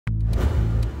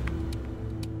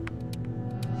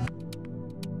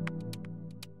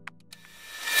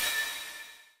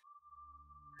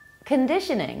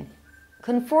conditioning,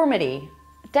 conformity,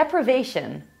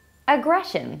 deprivation,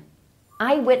 aggression,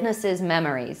 eyewitnesses'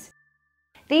 memories.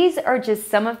 These are just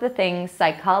some of the things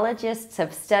psychologists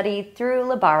have studied through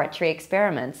laboratory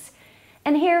experiments.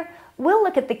 And here, we'll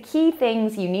look at the key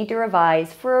things you need to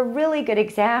revise for a really good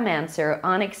exam answer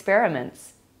on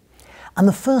experiments. And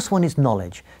the first one is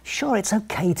knowledge. Sure, it's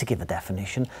okay to give a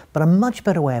definition, but a much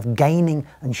better way of gaining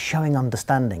and showing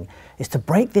understanding is to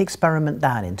break the experiment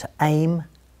down into aim,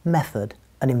 method,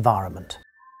 and environment.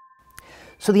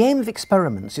 So the aim of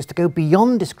experiments is to go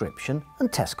beyond description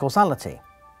and test causality.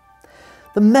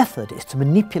 The method is to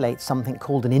manipulate something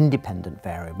called an independent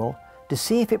variable to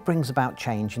see if it brings about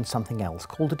change in something else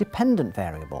called a dependent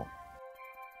variable.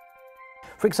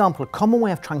 For example, a common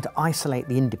way of trying to isolate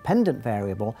the independent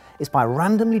variable is by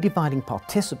randomly dividing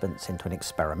participants into an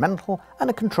experimental and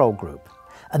a control group,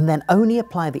 and then only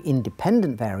apply the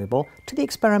independent variable to the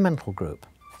experimental group.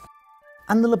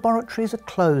 And the laboratory is a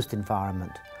closed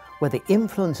environment, where the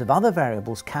influence of other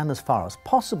variables can, as far as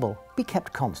possible, be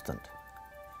kept constant.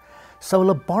 So a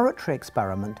laboratory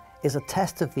experiment is a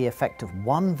test of the effect of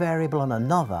one variable on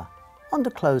another under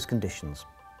closed conditions.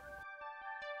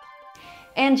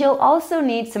 And you'll also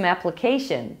need some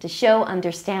application to show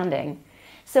understanding.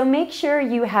 So make sure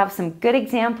you have some good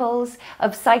examples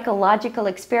of psychological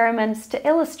experiments to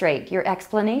illustrate your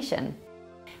explanation.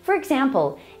 For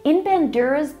example, in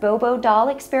Bandura's Bobo doll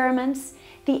experiments,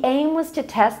 the aim was to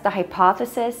test the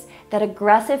hypothesis that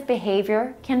aggressive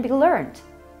behavior can be learned.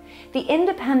 The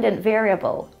independent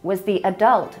variable was the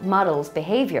adult model's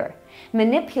behavior,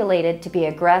 manipulated to be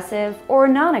aggressive or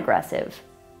non-aggressive,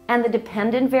 and the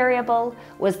dependent variable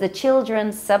was the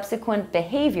children's subsequent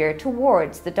behavior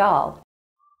towards the doll.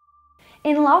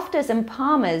 In Loftus and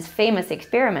Palma's famous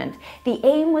experiment, the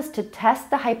aim was to test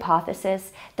the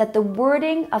hypothesis that the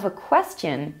wording of a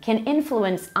question can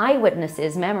influence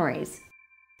eyewitnesses' memories.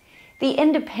 The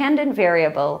independent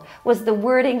variable was the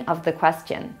wording of the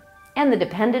question, and the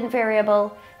dependent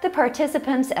variable, the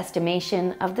participant's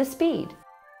estimation of the speed.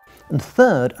 And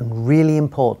third, and really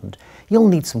important, you'll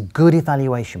need some good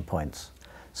evaluation points.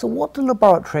 So what do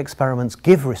laboratory experiments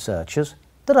give researchers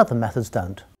that other methods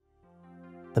don't?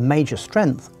 The major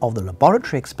strength of the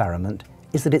laboratory experiment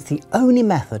is that it's the only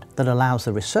method that allows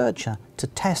the researcher to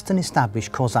test and establish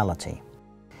causality.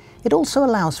 It also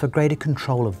allows for greater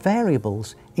control of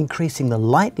variables, increasing the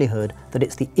likelihood that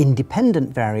it's the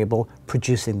independent variable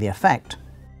producing the effect.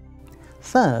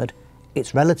 Third,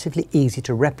 it's relatively easy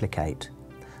to replicate.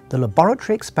 The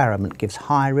laboratory experiment gives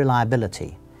high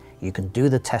reliability. You can do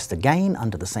the test again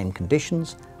under the same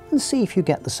conditions and see if you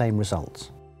get the same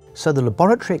results. So the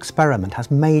laboratory experiment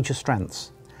has major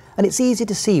strengths, and it's easy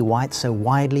to see why it's so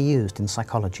widely used in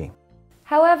psychology.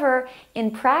 However,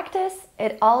 in practice,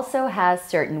 it also has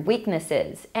certain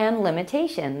weaknesses and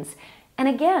limitations. And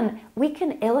again, we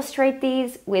can illustrate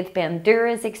these with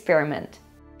Bandura's experiment.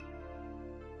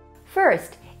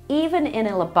 First, even in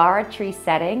a laboratory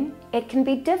setting, it can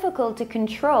be difficult to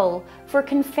control for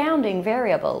confounding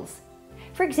variables.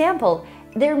 For example,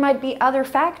 there might be other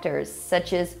factors,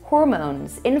 such as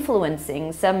hormones,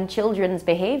 influencing some children's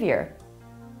behavior.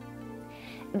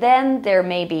 Then there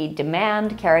may be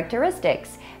demand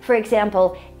characteristics. For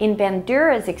example, in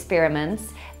Bandura's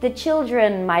experiments, the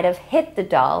children might have hit the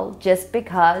doll just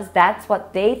because that's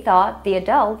what they thought the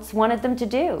adults wanted them to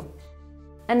do.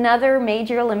 Another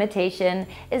major limitation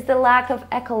is the lack of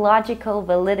ecological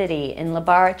validity in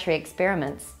laboratory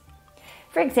experiments.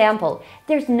 For example,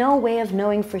 there's no way of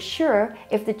knowing for sure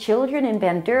if the children in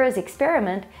Bandura's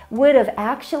experiment would have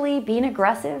actually been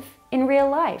aggressive in real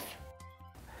life.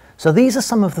 So these are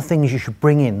some of the things you should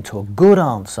bring into a good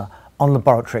answer on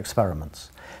laboratory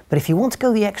experiments. But if you want to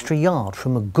go the extra yard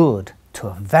from a good to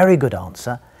a very good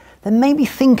answer, then maybe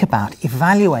think about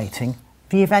evaluating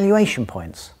the evaluation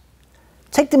points.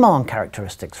 Take demand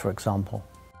characteristics, for example.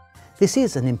 This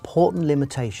is an important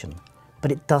limitation,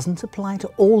 but it doesn't apply to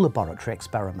all laboratory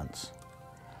experiments.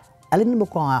 Eleanor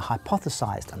Maguire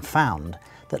hypothesized and found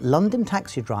that London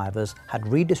taxi drivers had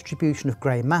redistribution of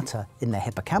grey matter in their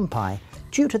hippocampi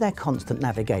due to their constant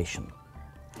navigation.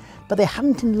 But they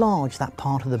hadn't enlarged that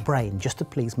part of the brain just to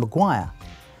please Maguire,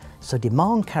 so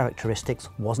demand characteristics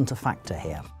wasn't a factor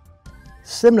here.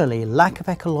 Similarly, lack of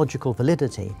ecological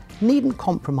validity needn't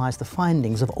compromise the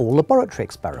findings of all laboratory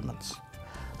experiments.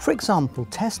 For example,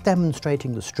 tests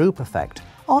demonstrating the Stroop effect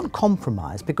aren't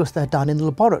compromised because they're done in the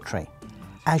laboratory,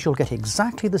 as you'll get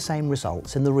exactly the same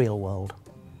results in the real world.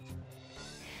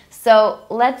 So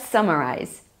let's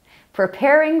summarize.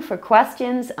 Preparing for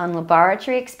questions on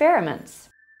laboratory experiments.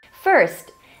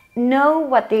 First, know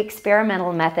what the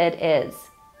experimental method is,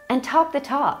 and talk the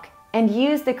talk, and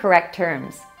use the correct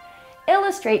terms.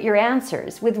 Illustrate your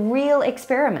answers with real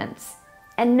experiments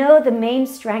and know the main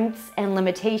strengths and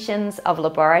limitations of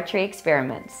laboratory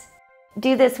experiments.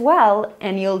 Do this well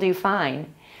and you'll do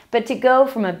fine. But to go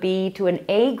from a B to an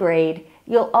A grade,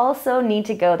 you'll also need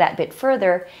to go that bit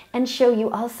further and show you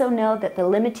also know that the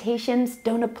limitations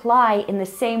don't apply in the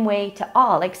same way to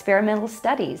all experimental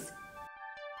studies.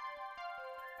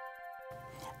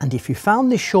 And if you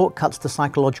found this Shortcuts to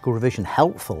Psychological Revision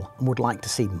helpful and would like to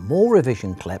see more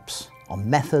revision clips on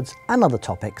methods and other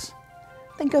topics,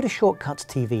 then go to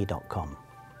shortcutstv.com.